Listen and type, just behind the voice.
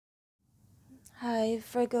Hi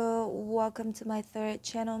Virgo, welcome to my third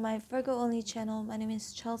channel, my Virgo only channel. My name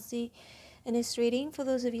is Chelsea. In this reading, for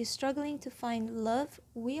those of you struggling to find love,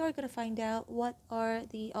 we are going to find out what are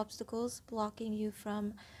the obstacles blocking you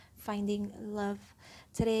from finding love.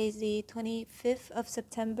 Today is the 25th of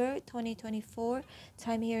September 2024.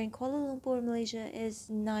 Time here in Kuala Lumpur, Malaysia is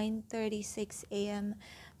 9:36 a.m.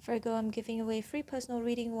 Virgo, I'm giving away free personal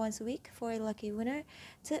reading once a week for a lucky winner.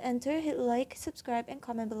 To enter, hit like, subscribe, and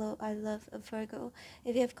comment below. I love a Virgo.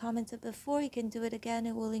 If you have commented before, you can do it again.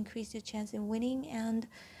 It will increase your chance in winning, and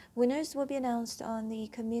winners will be announced on the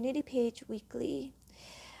community page weekly.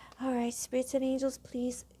 Alright, spirits and angels,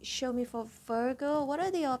 please show me for Virgo. What are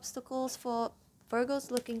the obstacles for Virgos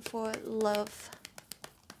looking for love?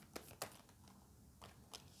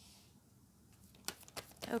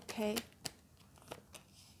 Okay.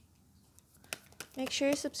 Make sure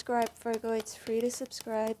you subscribe, Virgo. It's free to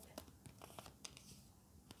subscribe.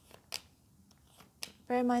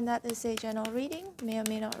 Bear in mind that this is a general reading. May or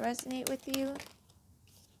may not resonate with you.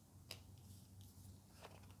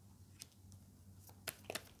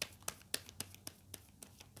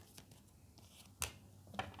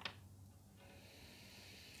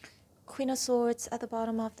 Queen of Swords at the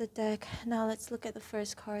bottom of the deck. Now let's look at the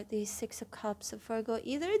first card, the Six of Cups of Virgo.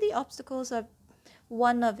 Either the obstacles are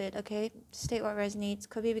one of it, okay? State what resonates.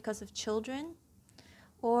 Could be because of children,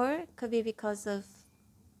 or could be because of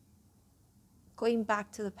going back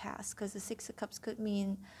to the past, because the Six of Cups could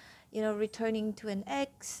mean, you know, returning to an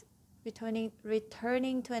ex,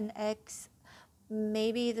 returning to an ex.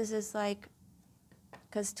 Maybe this is like,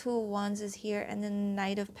 because Two of Wands is here, and then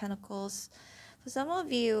Knight of Pentacles. For some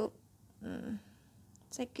of you,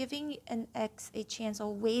 it's like giving an ex a chance,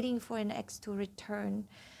 or waiting for an ex to return.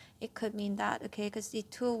 It could mean that, okay? Because the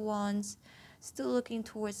Two of Wands still looking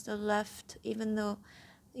towards the left, even though,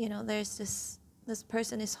 you know, there's this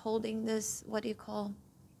person is holding this, what do you call,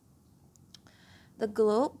 the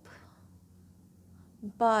globe,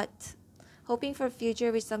 but hoping for a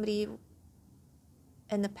future with somebody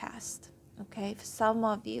in the past, okay? For some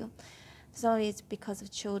of you it's because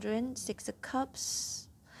of children. Six of Cups,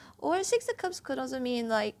 or Six of Cups could also mean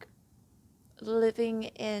like living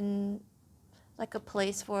in like a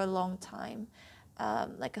place for a long time,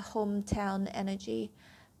 like a hometown energy,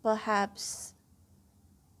 perhaps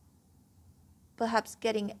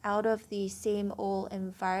getting out of the same old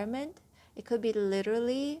environment. It could be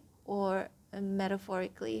literally or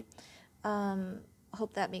metaphorically.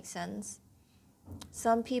 Hope that makes sense.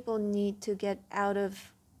 Some people need to get out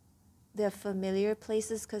of their familiar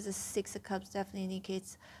places, because the Six of Cups definitely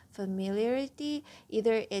indicates familiarity.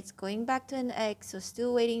 Either it's going back to an ex, or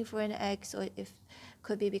still waiting for an ex, or if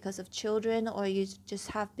could be because of children, or you just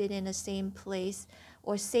have been in the same place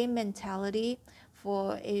or same mentality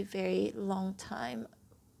for a very long time.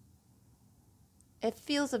 It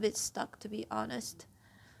feels a bit stuck, to be honest.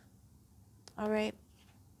 All right,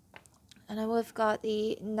 and then we've got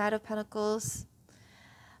the Knight of Pentacles.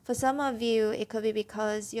 For some of you, it could be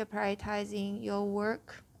because you're prioritizing your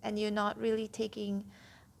work and you're not really taking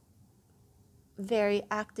very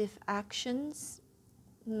active actions,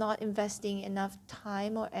 not investing enough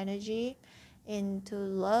time or energy into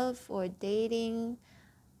love or dating.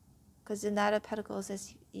 Because the Knight of Pentacles,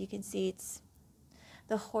 as you can see, it's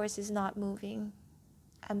the horse is not moving,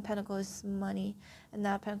 and Pentacles is money, and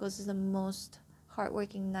Knight of Pentacles is the most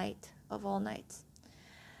hardworking knight of all knights.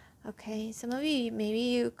 Okay, some of you, maybe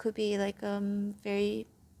you could be like very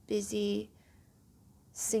busy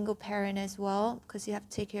single parent as well, because you have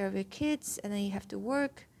to take care of your kids and then you have to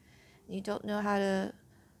work. You don't know how to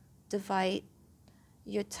divide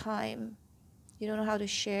your time. You don't know how to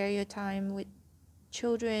share your time with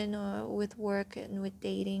children or with work and with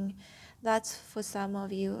dating. That's for some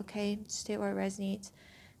of you, okay? Stay where it resonates.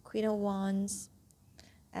 Queen of Wands.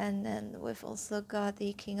 And then we've also got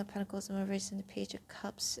the King of Pentacles in reverse and the Page of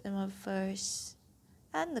Cups in reverse.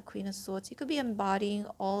 And the Queen of Swords. You could be embodying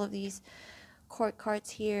all of these court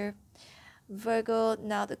cards here. Virgo,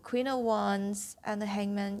 now the Queen of Wands and the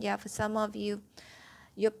Hangman. Yeah, for some of you,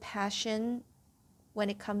 your passion when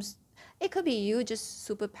it comes, it could be you just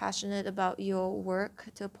super passionate about your work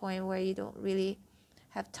to a point where you don't really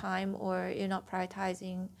have time, or you're not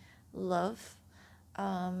prioritizing love.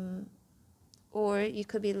 Or you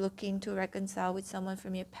could be looking to reconcile with someone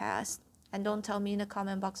from your past. And don't tell me in the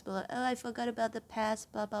comment box below, oh, I forgot about the past,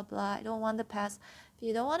 blah, blah, blah. I don't want the past. If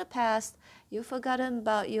you don't want the past, you've forgotten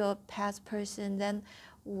about your past person, then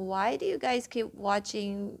why do you guys keep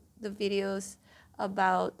watching the videos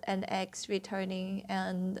about an ex returning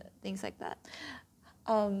and things like that?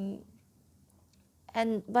 But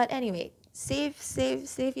anyway, save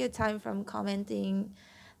your time from commenting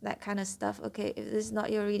that kind of stuff. Okay, if this is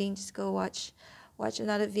not your reading, just go watch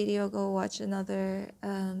another video, go watch another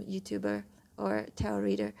YouTuber or tarot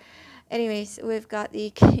reader. Anyways, we've got the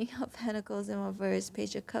King of Pentacles in reverse,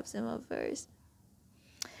 Page of Cups in reverse.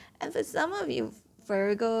 And for some of you,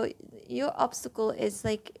 Virgo, your obstacle is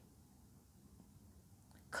like,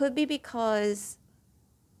 could be because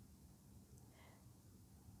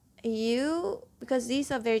because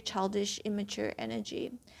these are very childish, immature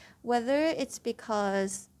energy. Whether it's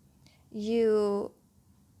because you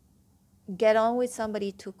get on with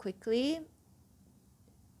somebody too quickly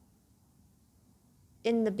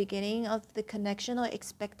in the beginning of the connection, or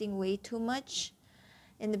expecting way too much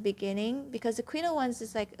in the beginning, because the Queen of Wands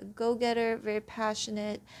is like a go-getter, very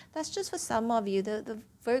passionate. That's just for some of you. The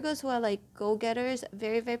Virgos who are like go-getters,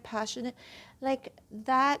 very, very passionate, like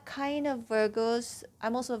that kind of Virgos.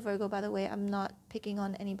 I'm also a Virgo, by the way. I'm not picking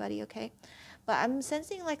on anybody, okay? But I'm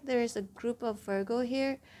sensing like there's a group of Virgo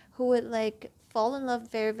here who would like fall in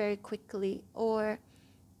love very, very quickly, or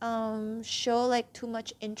show like too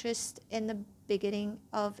much interest in the beginning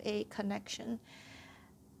of a connection,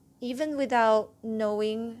 even without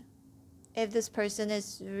knowing if this person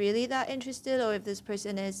is really that interested, or if this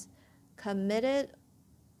person is committed,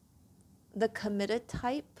 the committed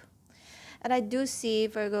type. And I do see,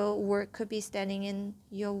 Virgo, work could be standing in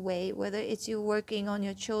your way, whether it's you working on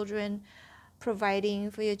your children, providing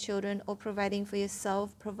for your children, or providing for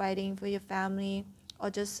yourself, providing for your family, or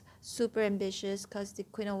just super ambitious, because the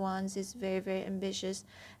Queen of Wands is very, very ambitious.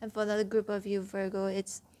 And for another group of you, Virgo,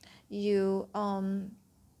 it's you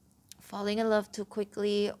falling in love too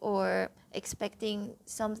quickly, or expecting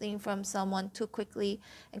something from someone too quickly.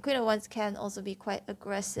 And Queen of Wands can also be quite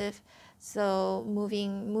aggressive, so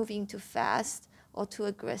moving too fast or too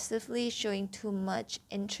aggressively, showing too much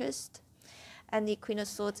interest. And the Queen of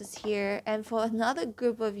Swords is here. And for another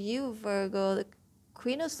group of you, Virgo, the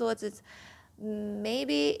Queen of Swords is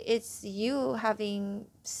maybe it's you having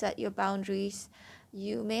set your boundaries.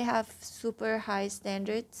 You may have super high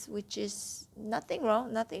standards, which is nothing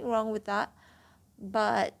wrong with that.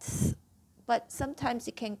 But sometimes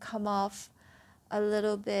it can come off a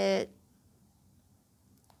little bit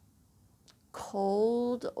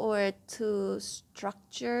cold or too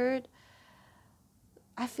structured.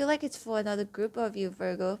 I feel like it's for another group of you,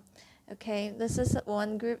 Virgo. Okay, this is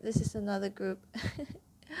one group, this is another group.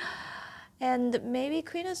 And maybe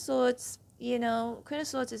Queen of Swords, Queen of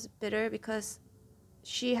Swords is bitter because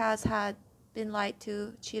she has been lied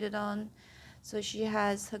to, cheated on. So she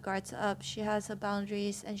has her guards up, she has her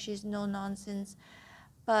boundaries, and she's no nonsense.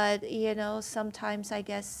 But, sometimes I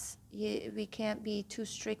guess we can't be too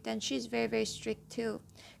strict. And she's very, very strict too,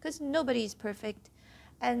 because nobody's perfect.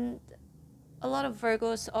 And a lot of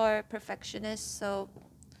Virgos are perfectionists, so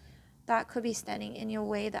that could be standing in your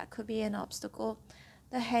way. That could be an obstacle.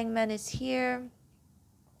 The Hangman is here.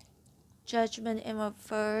 Judgment in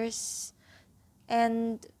reverse.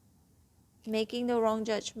 And making the wrong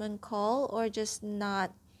judgment call, or just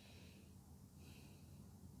not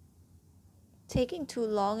taking too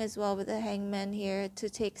long as well with the Hangman here to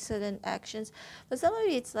take certain actions. For some of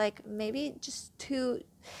you, it's like maybe just too,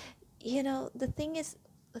 the thing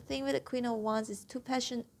with the Queen of Wands is too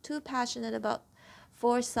passionate about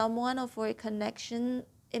for someone or for a connection.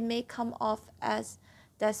 It may come off as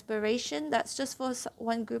desperation. That's just for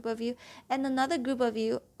one group of you. And another group of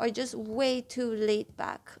you are just way too laid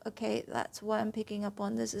back. Okay, that's what I'm picking up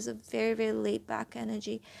on. This is a very, very laid back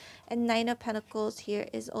energy. And Nine of Pentacles here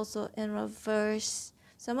is also in reverse.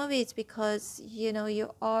 Some of it's because,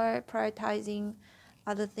 you are prioritizing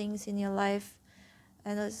other things in your life.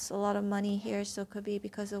 And there's a lot of money here, so it could be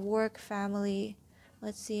because of work, family.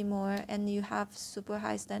 Let's see more. And you have super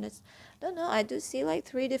high standards. Don't know, I do see like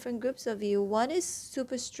 3 different groups of you. One is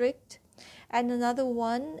super strict, and another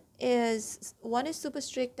one is super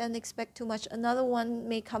strict and expect too much. Another one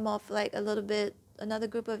may come off like a little bit, another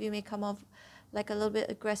group of you may come off like a little bit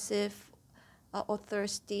aggressive or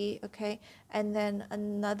thirsty, okay? And then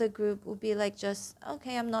another group will be like just,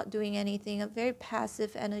 okay, I'm not doing anything, a very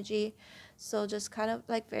passive energy. So just kind of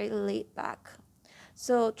like very laid back.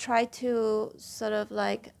 So try to sort of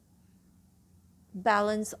like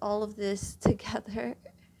balance all of this together.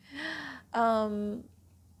 Not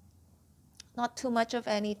too much of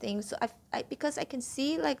anything. So because I can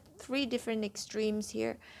see like 3 different extremes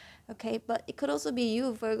here. Okay, but it could also be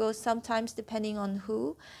you, Virgo, sometimes depending on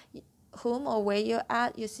whom or where you're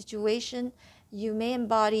at, your situation, you may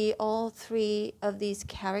embody all 3 of these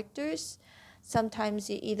characters. Sometimes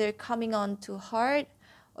you're either coming on too hard,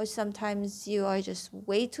 or sometimes you are just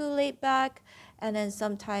way too laid back, and then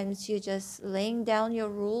sometimes you're just laying down your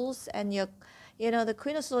rules and you're You know, the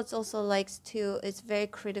Queen of Swords also likes to, it's very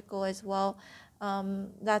critical as well.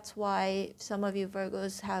 That's why some of you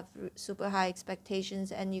Virgos have super high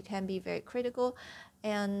expectations and you can be very critical.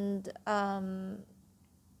 And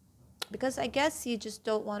because I guess you just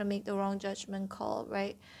don't want to make the wrong judgment call,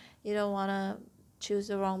 right? You don't want to choose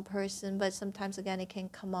the wrong person, but sometimes again it can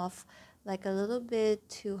come off like a little bit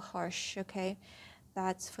too harsh, okay?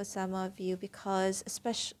 That's for some of you, because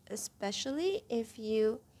especially if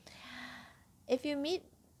you meet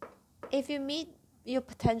your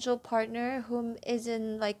potential partner whom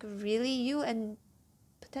isn't like really you, and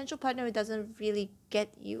potential partner who doesn't really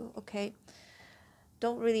get you, okay?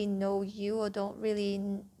 Don't really know you, or don't really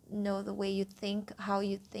know the way you think, how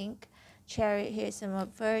you think. Chariot here is in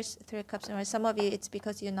reverse, Three of Cups in reverse. Some of you, it's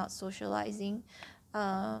because you're not socializing,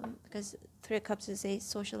 because Three of Cups is a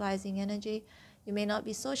socializing energy. You may not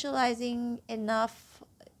be socializing enough.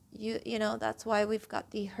 You know, that's why we've got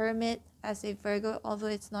the Hermit as a Virgo, although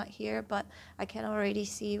it's not here, but I can already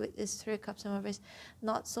see with this Three of Cups in reverse,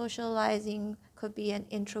 not socializing could be an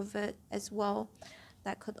introvert as well.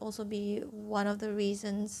 That could also be one of the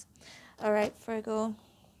reasons. All right, Virgo.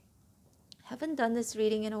 Haven't done this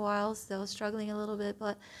reading in a while, so struggling a little bit.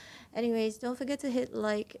 But anyways, don't forget to hit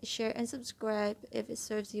like, share, and subscribe if it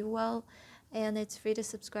serves you well. And it's free to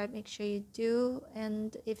subscribe. Make sure you do.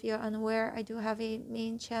 And if you're unaware, I do have a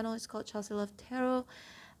main channel. It's called Chelsea Love Tarot.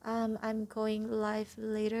 I'm going live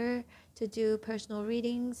later to do personal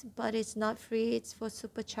readings, but it's not free. It's for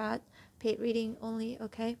super chat, paid reading only,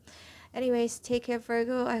 okay? Anyways, take care,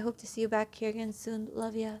 Virgo. I hope to see you back here again soon.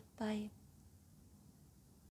 Love ya. Bye.